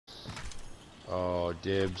Oh,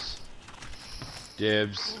 dibs.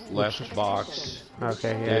 Dibs, left box.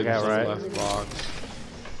 Okay, yeah, I Dibs got on right. left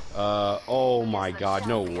box. Oh my god,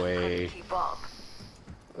 no way.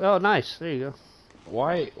 Oh, nice. There you go.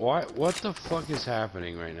 Why, what the fuck is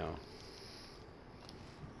happening right now?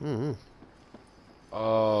 Mm-hmm.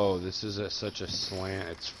 Oh, this is such a slant,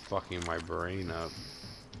 it's fucking my brain up.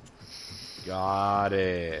 Got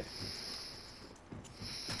it.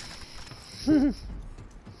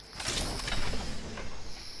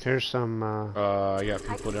 Here's some, I got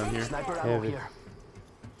people down here. heavy.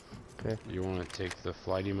 Okay. You want to take the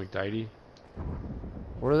Flighty McDighty?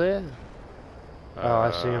 Where are they at? Oh,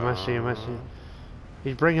 I see him, I see him, I see him.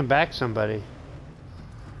 He's bringing back somebody.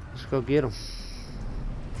 Let's go get him.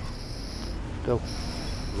 Go.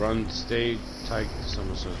 Run, stay tight to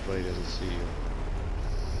someone so his buddy doesn't see you.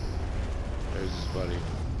 There's his buddy.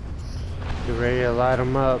 Get ready to light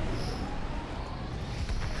him up.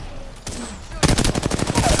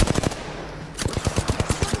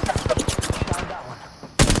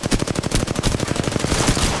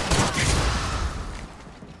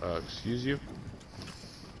 Excuse you?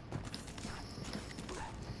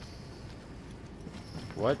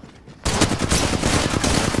 What?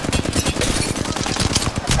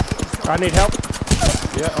 I need help.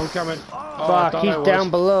 Yeah, I'm coming. Oh, Fuck, he's down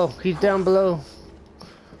below. He's down below.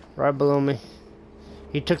 Right below me.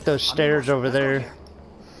 He took those stairs over there.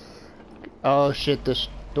 Oh shit, the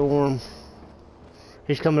storm.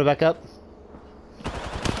 He's coming back up.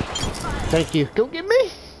 Thank you. Go get me.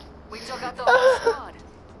 We took out the whole squad.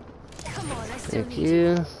 Come on, I still Thank need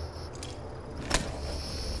you.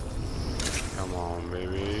 Come on,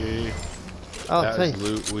 baby. Oh, That thanks. was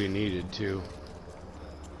loot we needed too.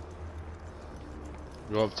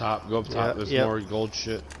 Go up top, go up top. Yep, There's yep. more gold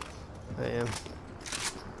shit. I am.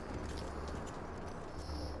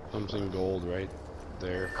 Something gold right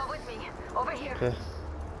there. Come with me. Over here. Okay.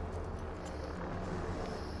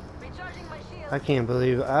 Recharging my shield. I can't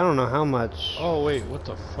believe it. I don't know how much. Oh wait, what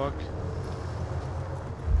the fuck?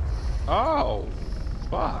 Oh,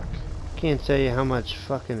 fuck. Can't tell you how much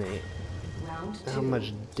fucking how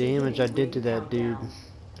much damage I did to that dude.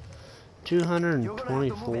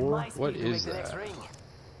 224. What is that?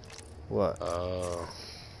 What?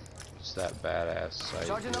 It's that badass sight.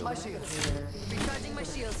 Recharging my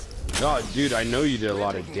shields. No, dude, I know you did a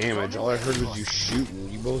lot of damage. All I heard was you shooting.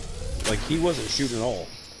 You both, like, he wasn't shooting at all.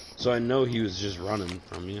 So I know he was just running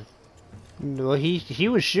from you. Well, he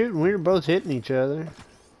was shooting. We were both hitting each other.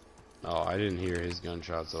 Oh, I didn't hear his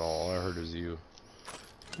gunshots at all. All I heard was you.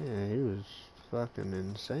 Yeah, he was fucking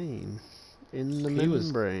insane. In the He was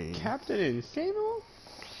membrane. Captain Insano?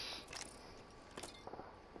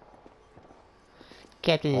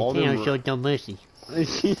 Captain All them Insano showed no mercy.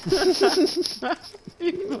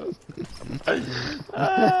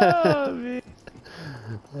 Oh, man.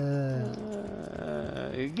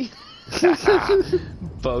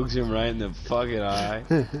 Pokes him right in the fucking eye.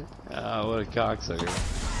 Oh, what a cocksucker.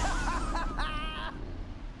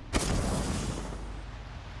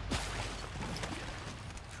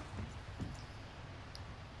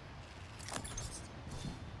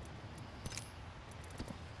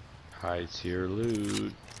 High tier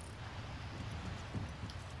loot.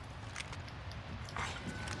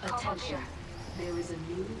 Attention, there is a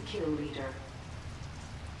new kill leader.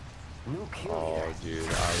 Oh, dude, I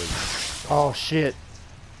would. Oh shit.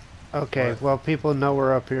 Okay, What? well people know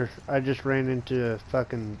we're up here. I just ran into a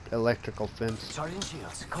fucking electrical fence. Charging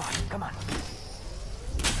shields. Come on, come on.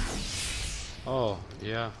 Oh,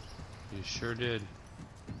 yeah, you sure did.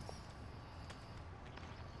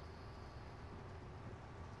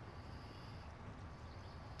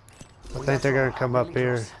 I think they're gonna come up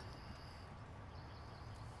here.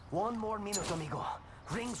 One more minute, amigo.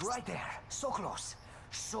 Rings right there. So close.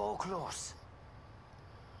 So close.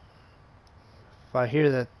 If I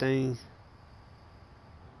hear that thing.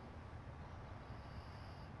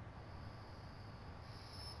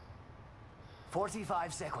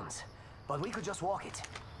 45 seconds. But we could just walk it.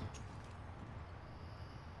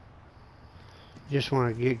 Just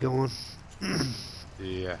want to get going.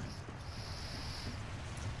 Yeah.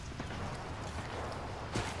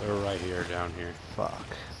 They're right here, down here. Fuck.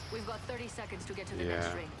 We've got 30 seconds to get to the Yeah.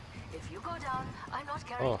 next ring. If you go down, I'm not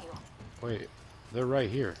carrying Oh, you. wait. They're right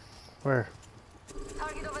here. Where?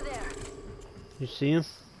 Target over there. You see him?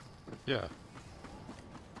 Yeah.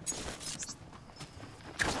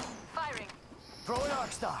 Firing. Throw an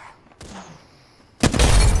arc star.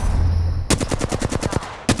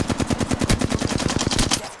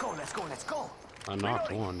 Let's go, let's go, let's go. I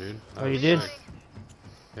knocked one, dude. That Oh, you was did? sick.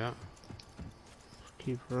 Yeah.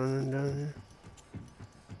 Keep running down here.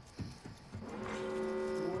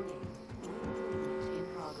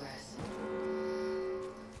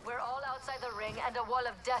 firing, and a wall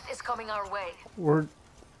of death is coming our way. Where'd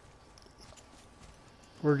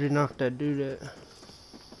you knock that dude at?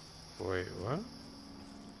 Wait, what?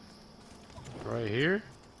 Right here?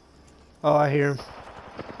 Oh, I hear him.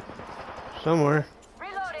 Somewhere.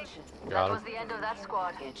 Reloading. Got That him. was the end of that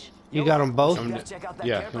squad. You got them both? Come Gotta check out that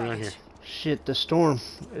Yeah, care come down package. here. Shit, the storm.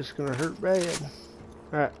 It's gonna hurt bad.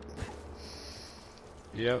 Alright.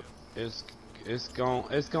 Yep, it's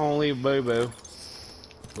gonna leave boo boo,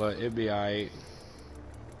 but it'd be alright.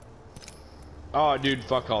 Oh, dude,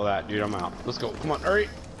 fuck all that, dude. I'm out. Let's go. Come on, hurry.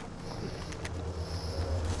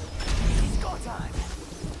 It's go time.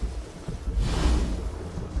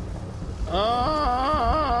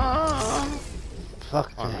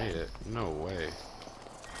 Fuck Oh, I that. made it. No way.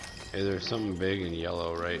 Hey, there's something big and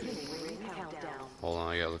yellow, right? Hold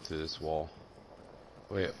on, I gotta look through this wall.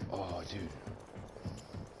 Wait. Oh, dude.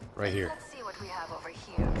 Right here. Let's see what we have over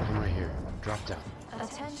here. Come right here. Drop down.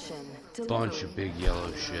 Attention. Bunch of big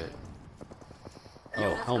yellow shit.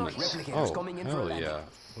 Oh, helmets. Replicators Oh, coming in for hell landing. yeah.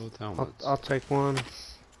 Both helmets. I'll take one.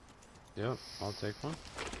 Yep, I'll take one.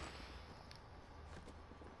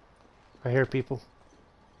 I hear people.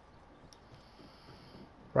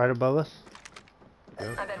 Right above us.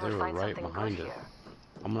 Yep, I bet they we'll were find right something behind good it. here.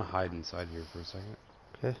 I'm gonna hide inside here for a second.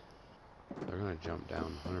 Okay. They're gonna jump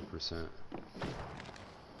down 100%.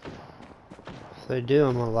 If they do,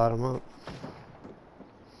 I'm gonna light them up.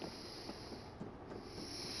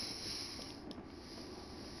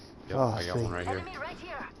 Yep, Oh, I got sweet. one right here. Enemy right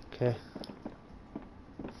here. Okay.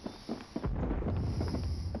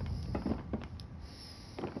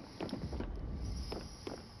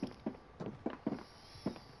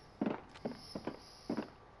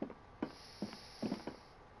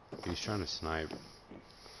 He's trying to snipe.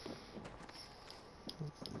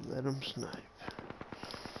 Let them snipe.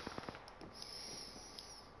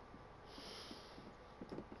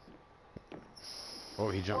 Oh,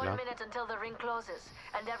 he jumped 1 down. minute until the ring closes,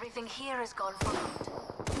 and everything here is gone for good.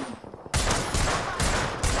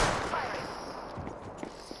 Firing.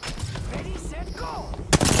 Ready, set, go.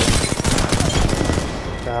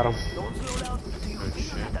 Got him. Don't slow down till you Good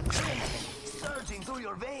feel shit. that adrenaline surging through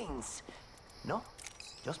your veins. No?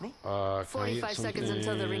 Just me? Can I get 45 seconds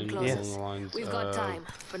until the ring something closes. along the lines We've got of time,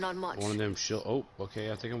 but not much. One of them shield. Oh,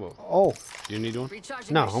 okay, I think I will. Oh, You need one?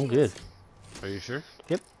 Recharging no, my I'm good. shields. Are you sure?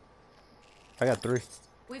 Yep. I got 3.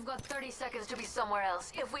 We've got 30 seconds to be somewhere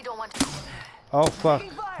else if we don't want to. Oh, fuck.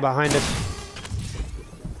 Behind us.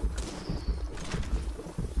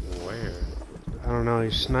 Where? I don't know,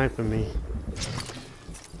 he's sniping me.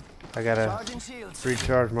 I gotta Charging shields.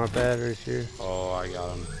 recharge my batteries here. Oh, I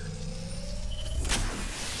got him.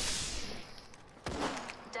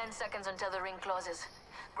 10 seconds until the ring closes.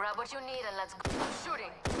 Grab what you need and let's go.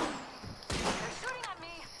 Shooting. They're shooting at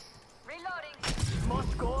me. Reloading.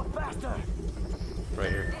 Must go faster. Right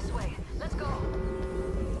here. This way. Let's go.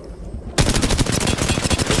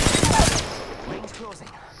 Rings closing.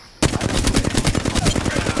 Oh,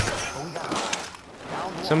 we got him.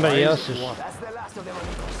 Down one. Somebody else is. That's the last of them.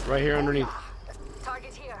 amigos. Right here underneath.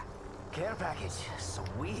 Target here. Care package.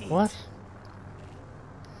 Sweet. What?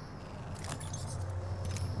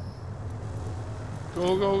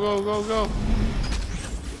 Go, go, go, go, go.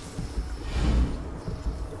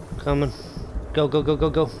 Coming. Go, go, go, go,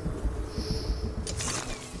 go.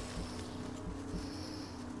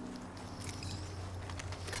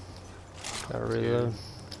 Gotta reload.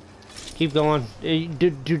 Keep going.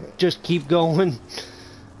 Just keep going.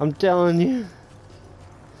 I'm telling you.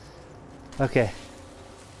 Okay.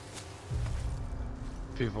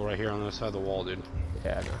 People right here on the other side of the wall, dude.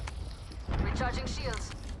 Yeah, I know. Recharging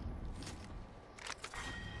shields.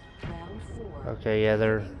 Round 4. Okay, yeah,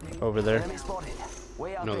 they're over there. Enemy spotted.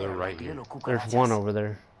 Way out No, there, they're right like here. little There's cucarachas. one over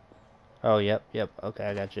there. Oh, yep, yep. Okay,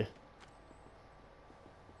 I got you.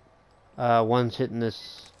 One's hitting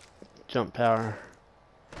this jump tower.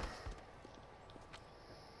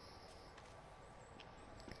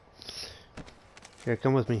 Here,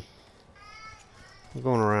 come with me. I'm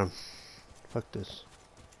going around. Fuck this.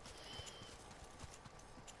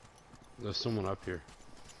 There's someone up here.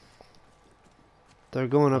 They're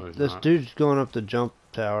going No, up. he's This not. dude's going up the jump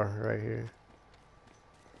tower right here.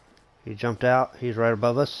 He jumped out. He's right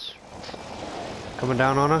above us. Coming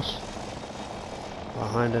down on us.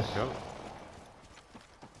 Behind us. Go.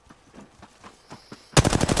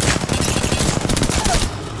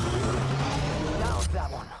 Down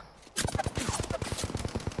that one.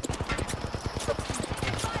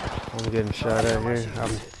 I'm getting shot at here.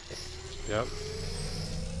 Yep.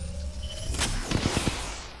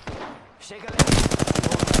 Shake a leg.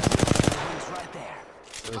 Rings right there.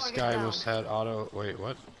 This Target guy down. must had auto. Wait,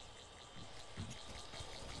 what?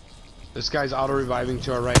 This guy's auto reviving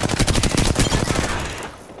to our right.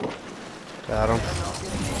 Got him.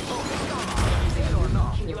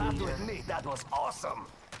 You have to admit that was awesome.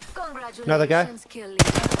 Congratulations, Another guy? kill leader.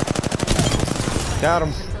 Got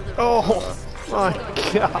him. Oh my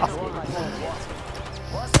god.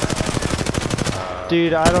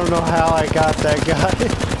 Dude, I don't know how I got that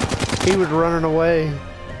guy. He was running away.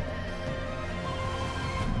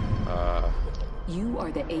 You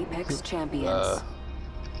are the Apex champions.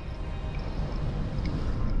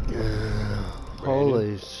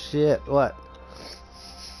 Holy shit. What?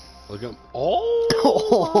 Look at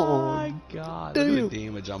oh my god! Look at the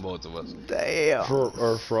damage on both of us. Damn.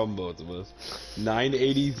 From both of us.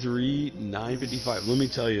 983, 955. Let me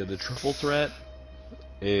tell you, the triple threat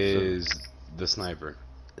is the sniper.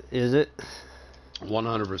 Is it?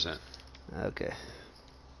 100%. Okay.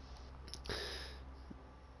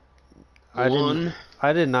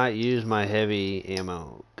 I did not use my heavy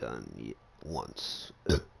ammo gun once.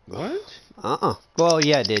 What? Well,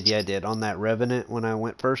 yeah, I did. Yeah, I did. On that Revenant when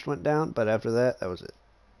I first went down, but after that, that was it.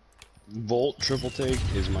 Volt triple take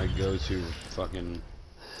is my go-to fucking...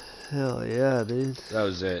 Hell yeah, dude. That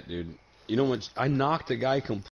was it, dude. You know what? I knocked the guy completely.